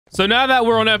So now that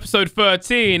we're on episode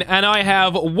 13 and I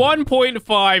have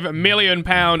 1.5 million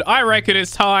pound, I reckon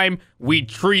it's time we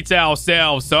treat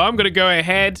ourselves. So I'm going to go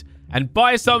ahead and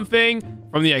buy something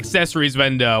from the accessories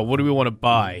vendor. What do we want to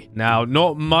buy? Now,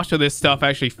 not much of this stuff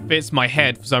actually fits my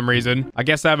head for some reason. I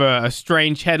guess I have a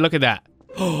strange head. Look at that.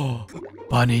 Oh,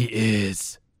 bunny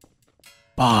ears.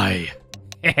 Buy.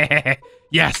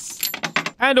 Yes.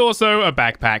 And also a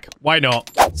backpack. Why not?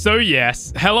 So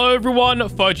yes, hello everyone,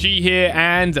 Fudgy here,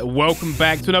 and welcome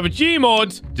back to another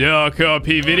Gmod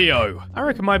DarkRP video. I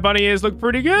reckon my bunny ears look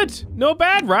pretty good. Not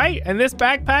bad, right? And this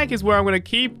backpack is where I'm going to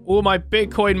keep all my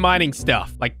Bitcoin mining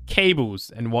stuff, like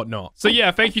cables and whatnot. So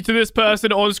yeah, thank you to this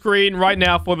person on screen right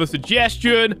now for the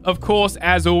suggestion. Of course,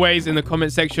 as always, in the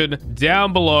comment section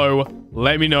down below,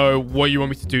 let me know what you want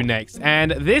me to do next.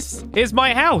 And this is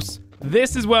my house.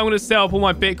 This is where I'm going to set up all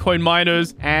my Bitcoin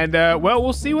miners, and, well,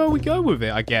 we'll see where we go with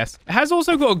it, I guess. It has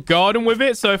also got a garden with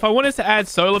it, so if I wanted to add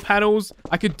solar panels,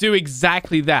 I could do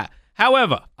exactly that.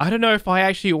 However, I don't know if I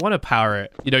actually want to power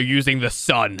it, you know, using the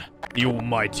sun, the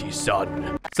almighty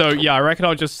sun. So, yeah, I reckon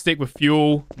I'll just stick with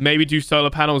fuel, maybe do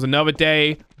solar panels another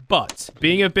day. But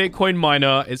being a Bitcoin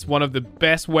miner is one of the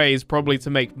best ways probably to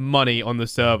make money on the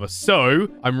server. So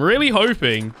I'm really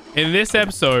hoping in this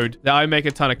episode that I make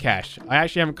a ton of cash. I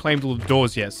actually haven't claimed all the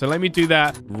doors yet. So let me do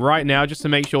that right now just to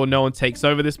make sure no one takes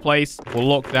over this place. We'll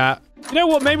lock that. You know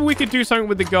what? Maybe we could do something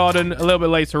with the garden a little bit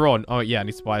later on. Oh, yeah, I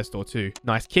need to buy a store too.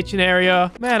 Nice kitchen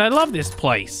area. Man, I love this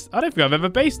place. I don't think I've ever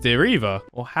based here either.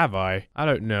 Or have I? I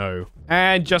don't know.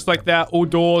 And just like that, all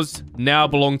doors now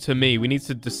belong to me. We need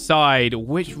to decide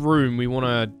which room we want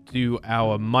to do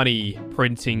our money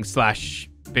printing /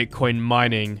 Bitcoin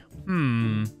mining.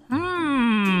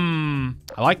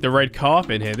 I like the red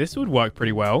carpet in here. This would work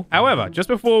pretty well. However, just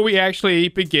before we actually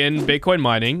begin Bitcoin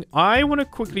mining, I want to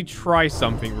quickly try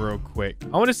something real quick.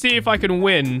 I want to see if I can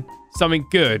win something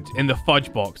good in the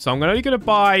fudge box. So I'm only going to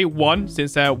buy one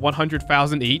since they're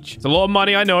 100,000 each. It's a lot of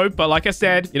money, I know, but like I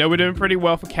said, you know, we're doing pretty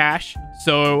well for cash.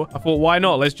 So I thought, why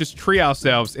not? Let's just treat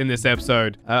ourselves in this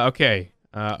episode. Okay.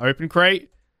 Open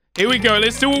crate. Here we go.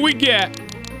 Let's see what we get.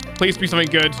 Please be something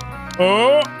good.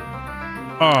 Oh,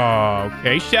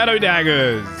 okay. Shadow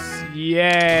daggers.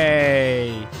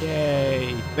 Yay.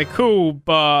 Yay. They're cool,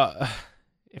 but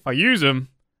if I use them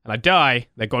and I die,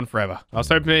 they're gone forever. I was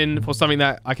hoping for something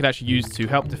that I could actually use to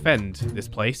help defend this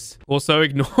place. Also,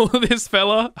 ignore this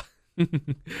fella.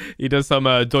 He does some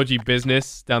dodgy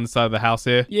business down the side of the house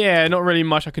here. Yeah, not really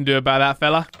much I can do about that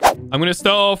fella. I'm going to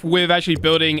start off with actually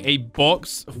building a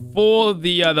box for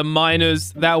the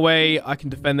miners. That way I can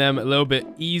defend them a little bit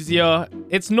easier.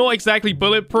 It's not exactly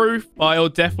bulletproof, but it'll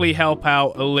definitely help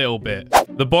out a little bit.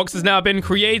 The box has now been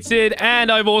created,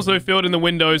 and I've also filled in the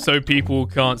windows so people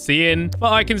can't see in,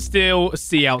 but I can still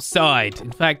see outside.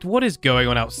 In fact, what is going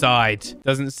on outside?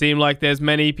 Doesn't seem like there's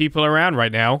many people around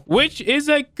right now, which is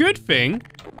a good thing,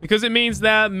 because it means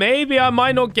that maybe I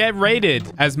might not get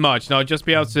raided as much, and I'll just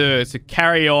be able to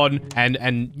carry on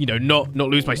and you know, not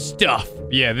lose my stuff.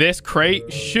 Yeah, this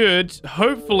crate should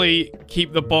hopefully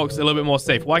keep the box a little bit more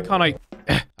safe. Why can't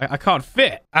I can't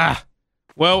fit.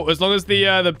 Well, as long as the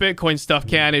Bitcoin stuff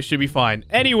can, it should be fine.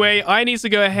 Anyway, I need to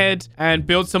go ahead and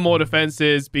build some more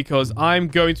defenses because I'm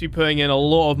going to be putting in a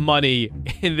lot of money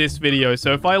in this video.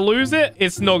 So if I lose it,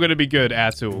 it's not going to be good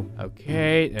at all.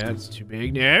 Okay, that's too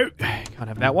big. No, can't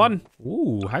have that one.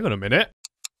 Ooh, hang on a minute.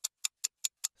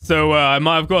 So I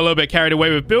might have got a little bit carried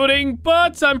away with building,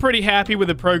 but I'm pretty happy with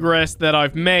the progress that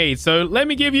I've made. So let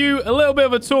me give you a little bit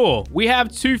of a tour. We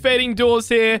have 2 fading doors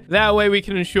here. That way we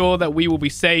can ensure that we will be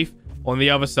safe on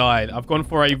the other side. I've gone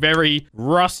for a very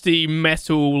rusty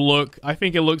metal look. I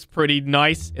think it looks pretty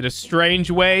nice in a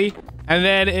strange way. And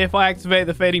then if I activate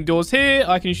the fading doors here,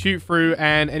 I can shoot through,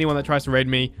 and anyone that tries to raid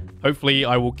me, hopefully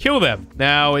I will kill them.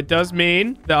 Now, it does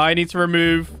mean that I need to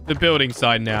remove the building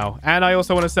side now. And I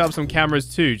also want to set up some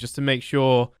cameras too, just to make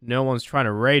sure no one's trying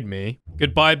to raid me.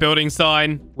 Goodbye, building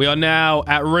sign. We are now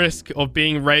at risk of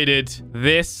being raided.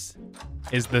 This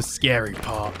is the scary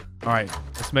part. All right,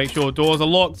 let's make sure doors are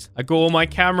locked. I got all my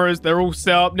cameras. They're all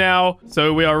set up now,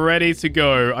 so we are ready to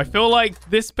go. I feel like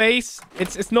this base,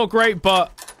 it's not great,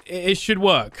 but it should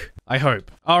work. I hope.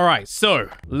 All right, so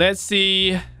let's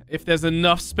see if there's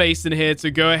enough space in here to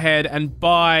go ahead and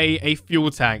buy a fuel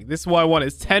tank. This is what I want.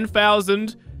 It's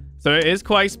 10,000. So it is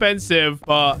quite expensive,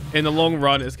 but in the long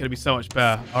run, it's going to be so much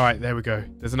better. All right, there we go.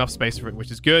 There's enough space for it,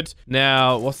 which is good.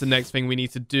 Now, what's the next thing we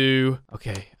need to do?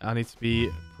 Okay, I need to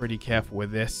be pretty careful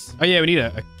with this. Oh, yeah, we need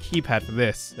a keypad for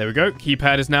this. There we go.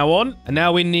 Keypad is now on. And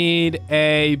now we need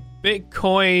a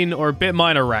Bitcoin or a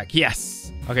Bitminer rack.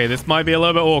 Yes. Okay, this might be a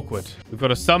little bit awkward. We've got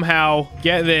to somehow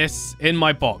get this in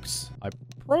my box. I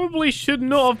probably should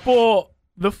not have bought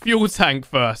the fuel tank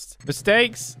first.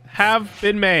 Mistakes have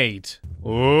been made.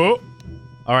 Oh.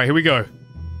 All right, here we go.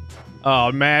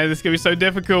 Oh, man, this is going to be so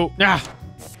difficult. Ah,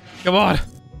 come on.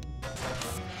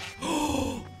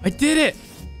 I did it.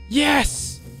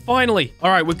 Yes. Finally.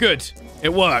 All right, we're good.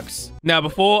 It works. Now,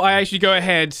 before I actually go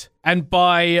ahead and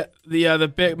buy the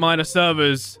bit miner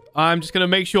servers, I'm just going to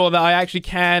make sure that I actually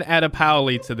can add a power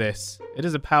lead to this. It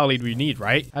is a power lead we need,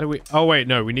 right? How do we... Oh, wait,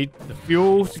 no. We need the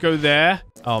fuel to go there.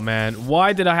 Oh, man.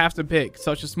 Why did I have to pick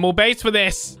such a small base for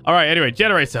this? All right, anyway,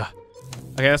 generator.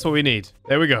 Okay, that's what we need.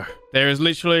 There we go. There is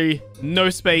literally no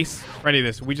space for any of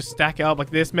this. We just stack it up like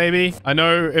this, maybe. I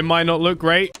know it might not look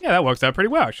great. Yeah, that works out pretty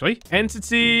well, actually.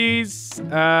 Entities.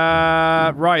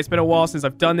 Right, it's been a while since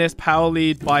I've done this. Power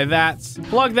lead by that.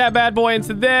 Plug that bad boy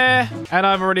into there. And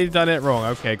I've already done it wrong.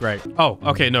 Okay, great. Oh,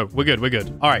 okay, no, we're good. We're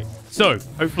good. All right. So,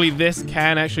 hopefully this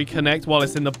can actually connect while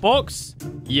it's in the box.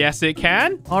 Yes, it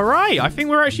can. All right, I think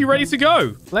we're actually ready to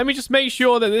go. Let me just make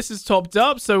sure that this is topped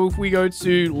up. So, if we go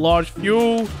to large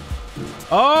fuel...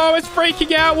 Oh, it's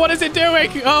freaking out. What is it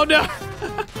doing? Oh, no.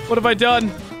 What have I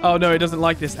done? Oh, no, it doesn't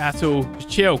like this at all. Just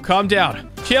chill. Calm down.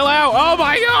 Chill out. Oh,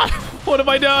 my God. What have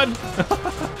I done?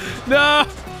 No.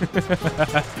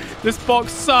 This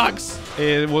box sucks.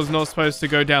 It was not supposed to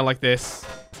go down like this.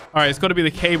 All right, it's got to be the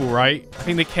cable, right? I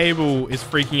think the cable is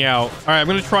freaking out. All right, I'm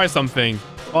going to try something.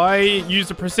 If I use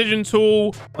the precision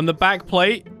tool on the back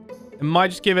plate, it might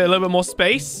just give it a little bit more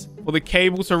space for the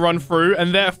cable to run through,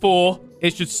 and therefore...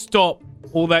 it should stop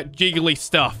all that jiggly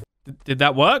stuff. Did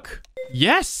that work?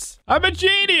 Yes! I'm a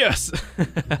genius!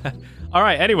 All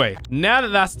right, anyway. Now that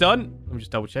that's done... let me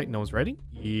just double check. No one's ready?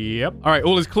 Yep. All right,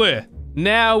 all is clear.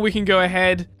 Now we can go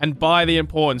ahead and buy the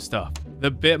important stuff.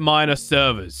 The bit miner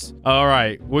servers. All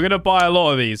right, we're going to buy a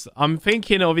lot of these. I'm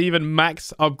thinking of even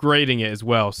max upgrading it as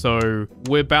well. So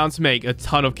we're bound to make a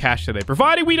ton of cash today.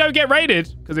 Provided we don't get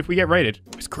raided. Because if we get raided,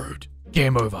 we're screwed.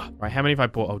 Game over. All right, how many have I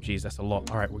bought? Oh, geez, that's a lot.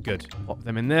 All right, we're good. Pop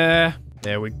them in there.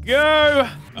 There we go.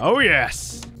 Oh,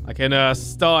 yes. I can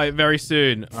start it very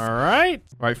soon. All right.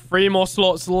 All right, 3 more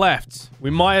slots left.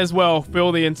 We might as well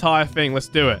fill the entire thing. Let's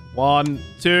do it. 1,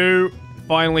 2,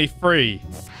 finally 3.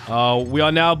 We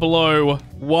are now below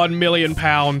 £1 million.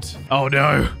 Oh,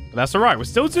 no. But that's all right. We're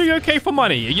still doing okay for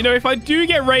money. You know, if I do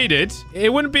get raided,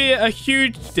 it wouldn't be a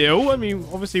huge deal. I mean,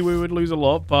 obviously, we would lose a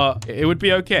lot, but it would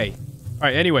be okay. All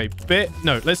right, anyway,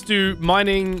 let's do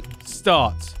mining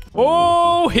start.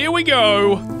 Oh, here we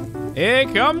go. Here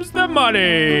comes the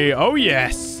money. Oh,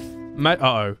 yes.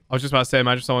 Uh-oh. I was just about to say,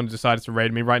 imagine someone decided to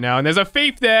raid me right now, and there's a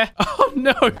thief there. Oh,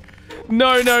 no.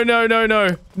 No, no, no, no,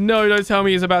 no. No, don't tell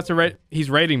me he's about to raid.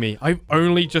 He's raiding me. I've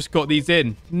only just got these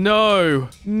in. No.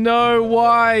 No,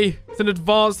 why? It's an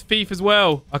advanced thief as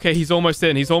well. Okay, he's almost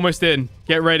in. He's almost in.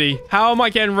 Get ready. How am I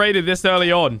getting raided this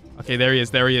early on? Okay, there he is.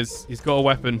 There he is. He's got a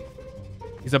weapon.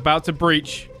 He's about to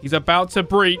breach. He's about to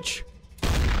breach.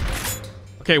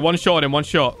 Okay, one shot him. One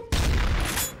shot.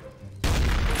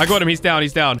 I got him. He's down.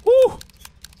 He's down. Woo!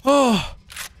 Oh.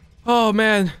 Oh,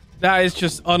 man. That is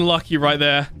just unlucky right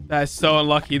there. That is so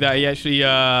unlucky that he actually,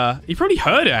 he probably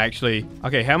heard it, actually.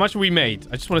 Okay, how much have we made?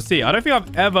 I just want to see. I don't think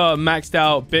I've ever maxed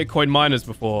out Bitcoin miners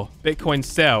before. Bitcoin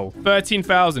sell.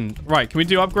 13,000. Right, can we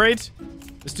do upgrade?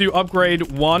 Let's do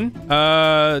upgrade 1.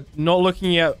 Not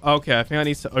looking at... okay, I think I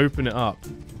need to open it up.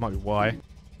 Might be why.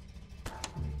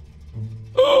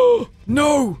 Oh,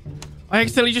 no! I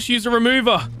accidentally just used a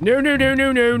remover. No, no, no,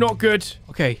 no, no. Not good.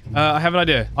 Okay, I have an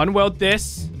idea. Unweld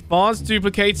this. Advanced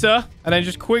duplicator. And then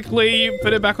just quickly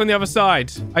put it back on the other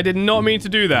side. I did not mean to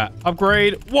do that.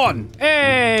 Upgrade 1.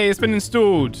 Hey, it's been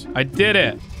installed. I did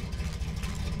it.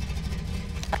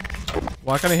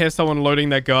 Why can't I hear someone loading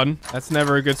their gun? That's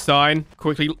never a good sign.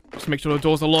 Quickly, just make sure the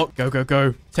doors are locked. Go, go,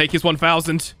 go. Take his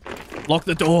 1,000. Lock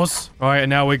the doors. All right, and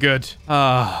now we're good.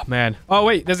 Ah, man. Oh,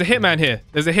 wait. There's a hitman here.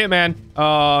 There's a hitman.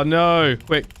 Oh, no.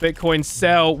 Quick, Bitcoin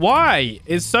sell. Why?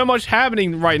 Is so much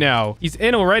happening right now? He's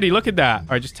in already. Look at that. All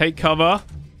right, just take cover.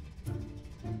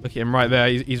 Look at him right there.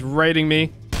 He's raiding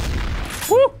me.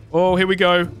 Woo! Oh, here we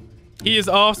go. He is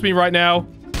after me right now.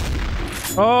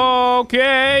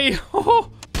 Okay.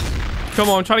 Come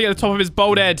on, I'm trying to get the top of his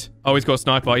bald head. Oh, he's got a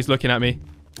sniper. He's looking at me.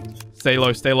 Stay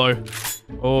low, stay low.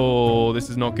 Oh, this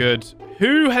is not good.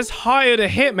 Who has hired a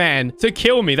hitman to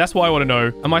kill me? That's what I want to know.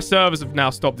 And my servers have now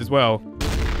stopped as well.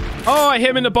 Oh, I hit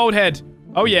him in the bald head.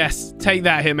 Oh, yes. Take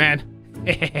that, hitman.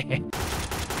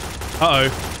 Uh-oh.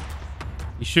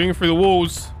 He's shooting through the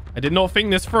walls. I did not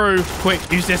think this through. Quick,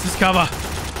 use this as cover.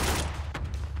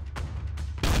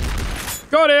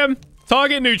 Got him.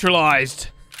 Target neutralized.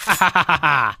 Ha ha ha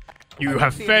ha. You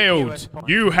have failed.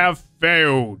 You have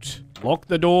failed. Lock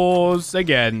the doors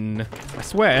again. I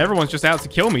swear, everyone's just out to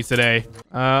kill me today.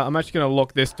 I'm actually going to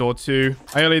lock this door too.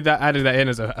 I only added that in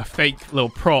as a fake little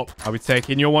prop. I'll be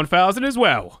taking your 1,000 as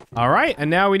well. All right, and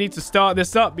now we need to start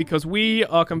this up because we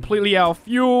are completely out of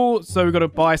fuel. So we've got to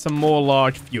buy some more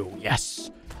large fuel. Yes.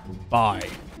 Buy.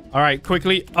 All right,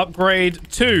 quickly upgrade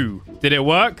 2. Did it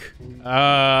work?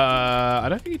 I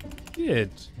don't think it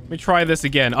did. Let me try this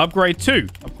again. Upgrade 2.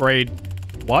 Upgrade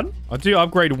 1? I'll do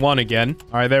upgrade 1 again.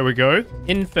 All right, there we go.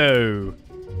 Info.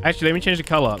 Actually, let me change the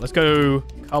color. Let's go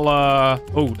color.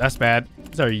 Oh, that's bad.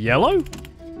 Is there a yellow?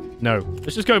 No.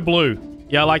 Let's just go blue.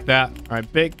 Yeah, I like that. All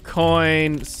right,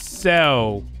 Bitcoin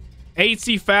sell.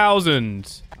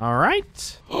 80,000. All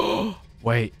right.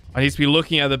 Wait. I need to be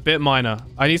looking at the bit miner.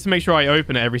 I need to make sure I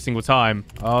open it every single time.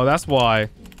 Oh, that's why.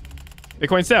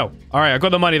 Bitcoin sell. All right, I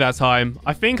got the money that time.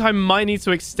 I think I might need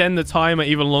to extend the timer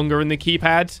even longer in the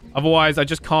keypad. Otherwise, I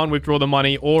just can't withdraw the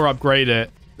money or upgrade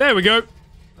it. There we go.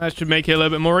 That should make it a little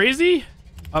bit more easy.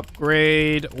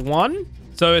 Upgrade 1.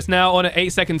 So it's now on an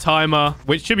 8-second timer,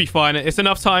 which should be fine. It's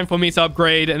enough time for me to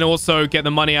upgrade and also get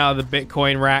the money out of the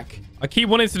Bitcoin rack. I keep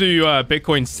wanting to do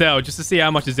Bitcoin sell just to see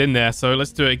how much is in there. So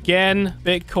let's do it again.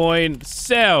 Bitcoin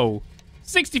sell.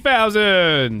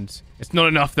 60,000. It's not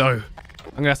enough, though.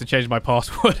 I'm going to have to change my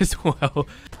password as well.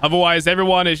 Otherwise,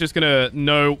 everyone is just going to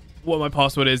know what my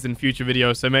password is in future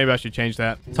videos. So maybe I should change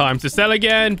that. Time to sell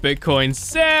again. Bitcoin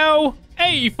sell.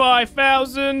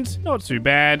 85,000. Not too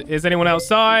bad. Is anyone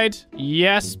outside?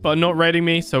 Yes, but not raiding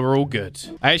me, so we're all good.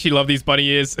 I actually love these bunny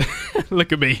ears.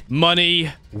 Look at me.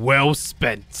 Money well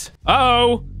spent.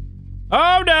 Uh-oh.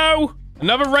 Oh, no.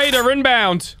 Another raider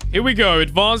inbound. Here we go.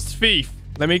 Advanced thief.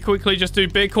 Let me quickly just do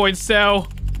Bitcoin sell.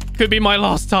 Could be my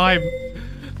last time.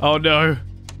 Oh, no.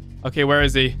 Okay, where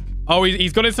is he? Oh,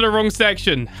 he's got into the wrong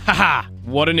section. Haha.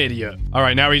 What an idiot. All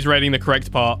right, now he's raiding the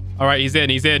correct part. All right, he's in.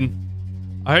 He's in.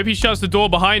 I hope he shuts the door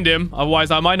behind him.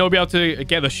 Otherwise, I might not be able to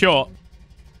get the shot.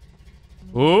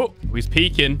 Oh, he's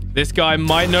peeking. This guy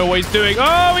might know what he's doing.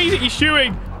 Oh, he's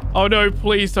shooting. Oh, no.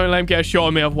 Please don't let him get a shot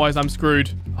on me. Otherwise, I'm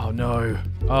screwed. Oh, no.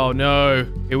 Oh, no.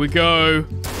 Here we go.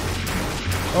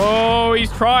 Oh,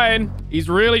 he's trying. He's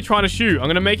really trying to shoot. I'm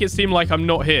going to make it seem like I'm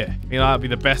not here. I think that would be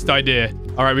the best idea.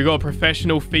 All right, we got a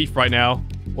professional thief right now.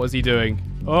 What is he doing?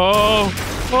 Oh.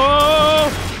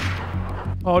 Oh.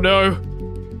 Oh, no.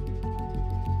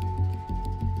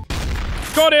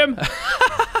 Got him.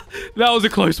 That was a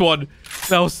close one.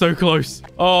 That was so close.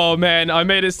 Oh, man. I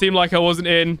made it seem like I wasn't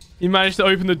in. He managed to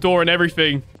open the door and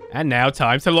everything. And now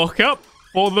time to lock up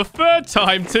for the 3rd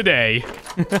time today.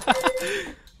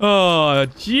 Oh,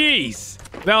 jeez.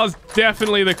 That was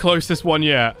definitely the closest one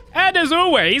yet. And as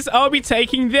always, I'll be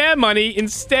taking their money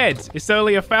instead. It's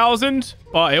only 1,000,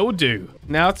 but it'll do.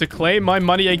 Now to claim my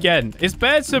money again. It's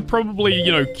better to probably,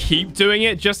 keep doing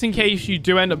it just in case you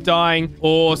do end up dying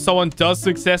or someone does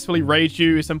successfully raid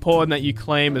you. It's important that you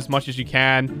claim as much as you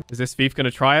can. Is this thief going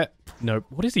to try it? Nope.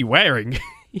 What is he wearing?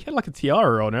 He had like a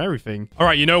tiara on and everything. All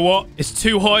right, you know what? It's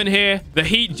too hot in here. The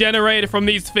heat generated from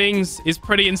these things is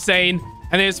pretty insane.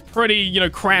 And it's pretty,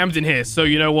 crammed in here. So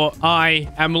you know what? I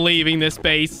am leaving this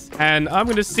base. And I'm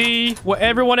going to see what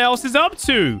everyone else is up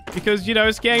to. Because,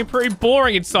 it's getting pretty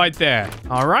boring inside there.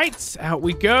 All right. Out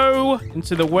we go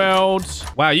into the world.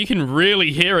 Wow, you can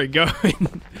really hear it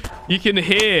going. You can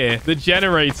hear the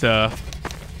generator.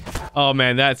 Oh,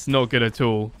 man, that's not good at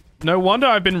all. No wonder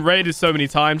I've been raided so many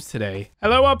times today.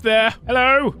 Hello up there.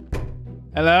 Hello.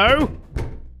 Hello.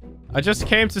 I just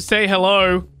came to say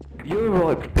hello. You're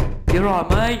right,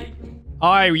 mate.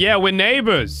 Yeah, we're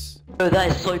neighbors. Oh, that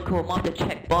is so cool. I might have to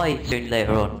check by soon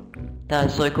later on. That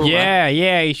is so cool, man.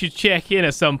 Yeah, you should check in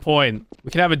at some point.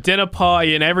 We can have a dinner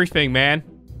party and everything, man.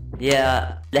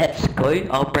 Yeah, let's go.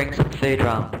 I'll bring some food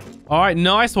around. All right,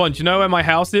 nice one. Do you know where my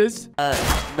house is? No,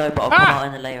 but I'll come out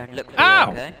in the later and look for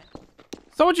you, okay?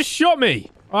 Someone just shot me.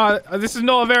 This is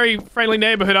not a very friendly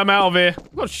neighborhood. I'm out of here.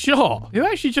 I got shot. Who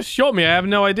actually just shot me? I have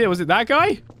no idea. Was it that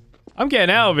guy? I'm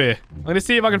getting out of here. I'm going to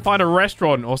see if I can find a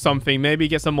restaurant or something. Maybe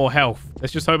get some more health.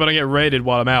 Let's just hope I don't get raided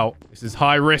while I'm out. This is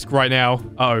high risk right now.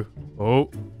 Uh-oh.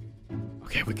 Oh.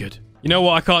 Okay, we're good. You know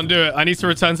what? I can't do it. I need to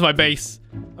return to my base.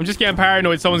 I'm just getting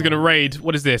paranoid someone's going to raid.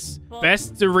 What is this?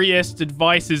 Best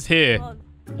advice is here.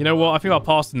 You know what? I think I'll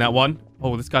pass on that one.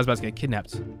 Oh, this guy's about to get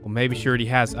kidnapped. Or maybe she already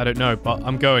has. I don't know, but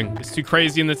I'm going. It's too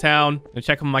crazy in the town. I'm gonna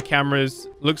check on my cameras.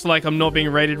 Looks like I'm not being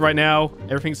raided right now.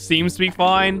 Everything seems to be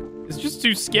fine. It's just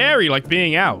too scary, like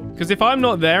being out. Because if I'm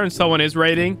not there and someone is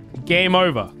raiding, game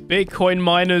over. Bitcoin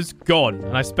miners gone.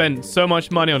 And I spent so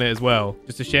much money on it as well.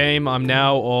 Just a shame I'm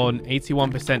now on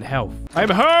 81% health.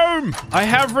 I'm home! I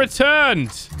have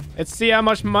returned! Let's see how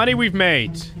much money we've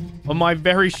made on my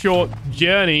very short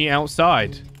journey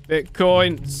outside.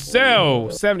 Bitcoin,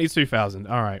 sell. 72,000.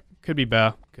 All right. Could be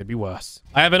better. Could be worse.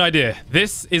 I have an idea.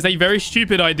 This is a very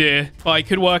stupid idea, but it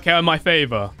could work out in my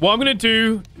favor. What I'm going to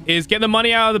do is get the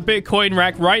money out of the Bitcoin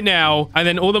rack right now, and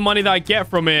then all the money that I get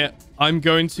from it, I'm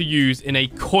going to use in a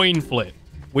coin flip,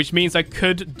 which means I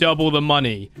could double the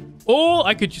money, or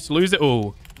I could just lose it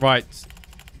all. Right.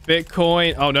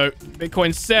 Bitcoin. Oh, no.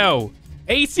 Bitcoin sell.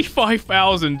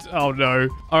 85,000. Oh, no.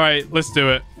 All right. Let's do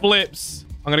it. Flips.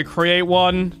 I'm going to create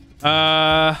one.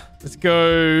 Let's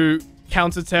go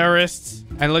counter-terrorists.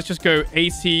 And let's just go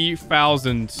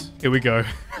 80,000. Here we go.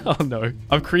 Oh, no.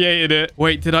 I've created it.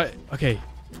 Wait, did I? Okay.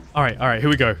 All right. All right. Here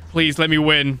we go. Please let me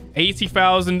win.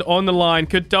 80,000 on the line.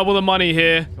 Could double the money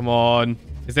here. Come on.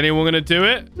 Is anyone going to do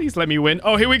it? Please let me win.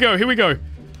 Oh, here we go. Here we go.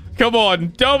 Come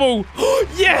on. Double.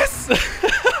 Yes.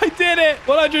 I did it.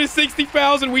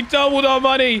 160,000. We doubled our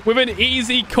money with an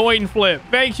easy coin flip.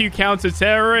 Thank you,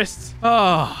 counter-terrorists.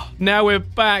 Ah, now we're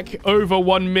back over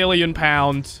 £1 million.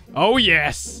 Oh,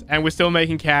 yes. And we're still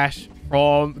making cash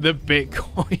from the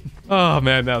Bitcoin. Oh,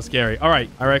 man, that was scary. All right.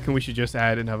 I reckon we should just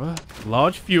add another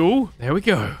large fuel. There we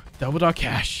go. Doubled our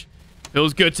cash.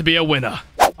 Feels good to be a winner.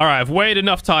 All right, I've waited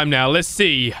enough time now. Let's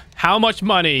see how much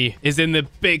money is in the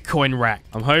Bitcoin rack.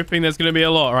 I'm hoping there's going to be a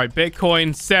lot. All right,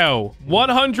 Bitcoin sell.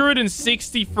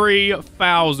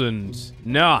 163,000.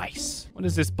 Nice. What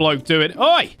is this bloke doing?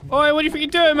 Oi! Oi, what do you think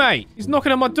you're doing, mate? He's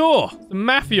knocking on my door. The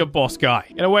mafia boss guy.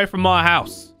 Get away from my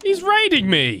house. He's raiding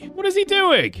me. What is he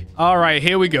doing? All right,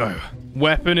 here we go.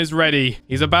 Weapon is ready.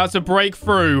 He's about to break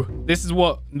through. This is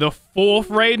what, the 4th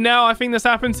raid now I think this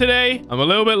happened today. I'm a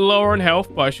little bit lower in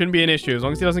health, but it shouldn't be an issue. As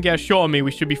long as he doesn't get a shot on me,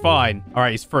 we should be fine. All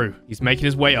right, he's through. He's making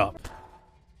his way up.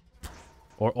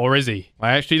 Or is he?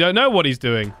 I actually don't know what he's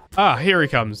doing. Ah, here he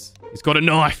comes. He's got a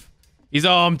knife. He's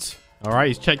armed. All right,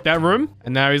 he's checked that room.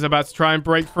 And now he's about to try and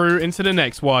break through into the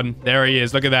next one. There he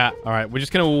is. Look at that. All right, we're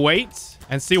just going to wait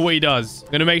and see what he does. I'm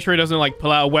going to make sure he doesn't, like,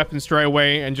 pull out a weapon straight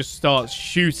away and just start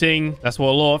shooting. That's what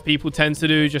a lot of people tend to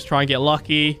do. Just try and get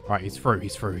lucky. All right, he's through.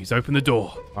 He's through. He's opened the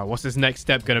door. All right, what's his next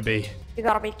step going to be? You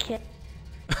gotta be kidding.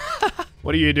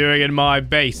 What are you doing in my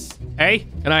base? Hey,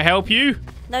 can I help you?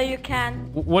 No, you can't.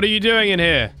 What are you doing in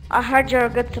here? I heard you're a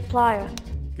good supplier.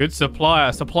 Good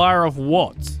supplier. Supplier of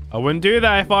what? I wouldn't do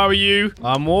that if I were you.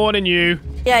 I'm warning you.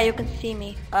 Yeah, you can see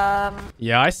me.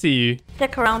 Yeah, I see you.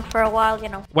 Stick around for a while, you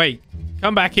know. Wait.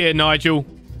 Come back here, Nigel.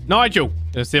 Nigel.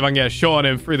 Let's see if I can get a shot on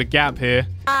him through the gap here.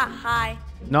 Ah, hi.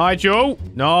 Nigel.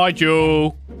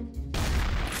 Nigel.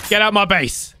 Get out my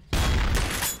base.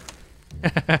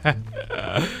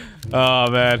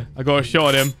 Oh, man. I got a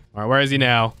shot at him. All right, where is he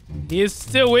now? He is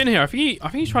still in here. I think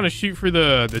he's trying to shoot through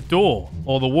the door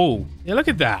or the wall. Yeah, look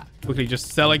at that. Quickly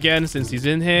just sell again since he's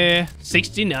in here.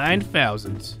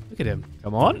 69,000. Look at him.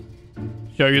 Come on.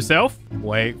 Show yourself.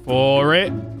 Wait for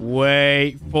it.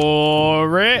 Wait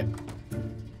for it.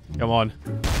 Come on.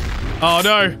 Oh,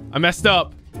 no. I messed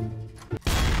up.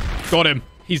 Got him.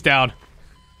 He's down.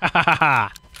 Ha ha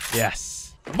ha.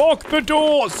 Yes. Lock the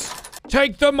doors.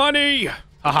 Take the money. Ha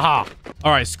ha ha.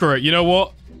 All right, screw it. You know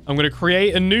what? I'm going to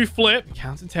create a new flip.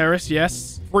 Counter-terrorist,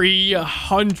 yes.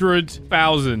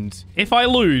 300,000. If I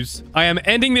lose, I am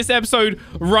ending this episode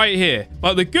right here.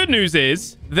 But the good news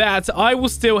is that I will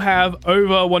still have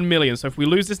over 1 million. So if we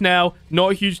lose this now,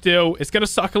 not a huge deal. It's going to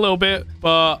suck a little bit,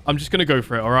 but I'm just going to go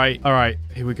for it, all right? All right,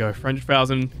 here we go.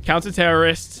 300,000.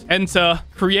 Counter-terrorist. Enter.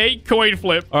 Create coin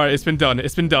flip. All right, it's been done.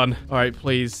 It's been done. All right,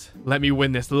 please. Let me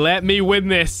win this. Let me win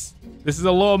this. This is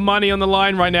a lot of money on the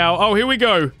line right now. Oh, here we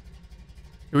go.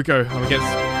 Here we go. I'm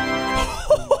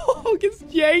against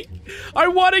Jake. I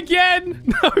won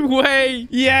again. No way.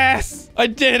 Yes, I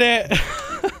did it.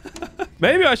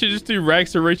 Maybe I should just do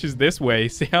rags to riches this way.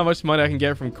 See how much money I can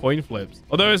get from coin flips.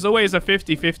 Although it's always a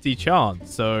 50-50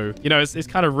 chance. So, you know, it's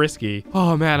kind of risky.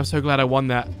 Oh, man, I'm so glad I won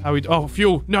that. Oh,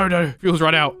 fuel. No. Fuel's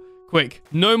run out. Quick.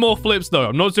 No more flips, though.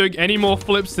 I'm not doing any more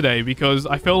flips today because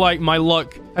I feel like my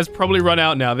luck has probably run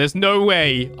out now. There's no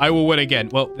way I will win again.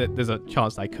 Well, there's a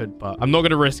chance I could, but I'm not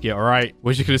going to risk it, all right?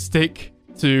 We're just going to stick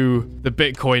to the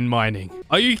Bitcoin mining.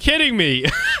 Are you kidding me?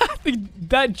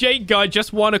 That Jake guy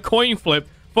just won a coin flip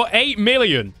for 8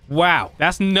 million. Wow.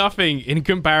 That's nothing in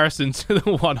comparison to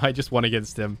the one I just won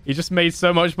against him. He just made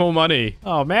so much more money.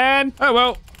 Oh, man. Oh,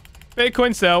 well.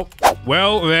 Bitcoin sell.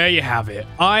 Well, there you have it.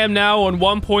 I am now on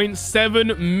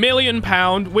 £1.7 million,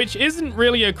 which isn't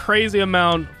really a crazy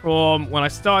amount from when I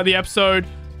started the episode,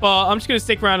 but I'm just going to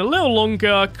stick around a little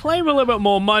longer, claim a little bit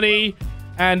more money,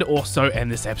 and also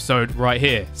end this episode right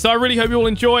here. So I really hope you all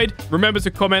enjoyed. Remember to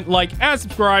comment, like, and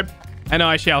subscribe, and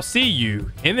I shall see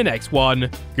you in the next one.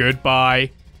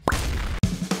 Goodbye.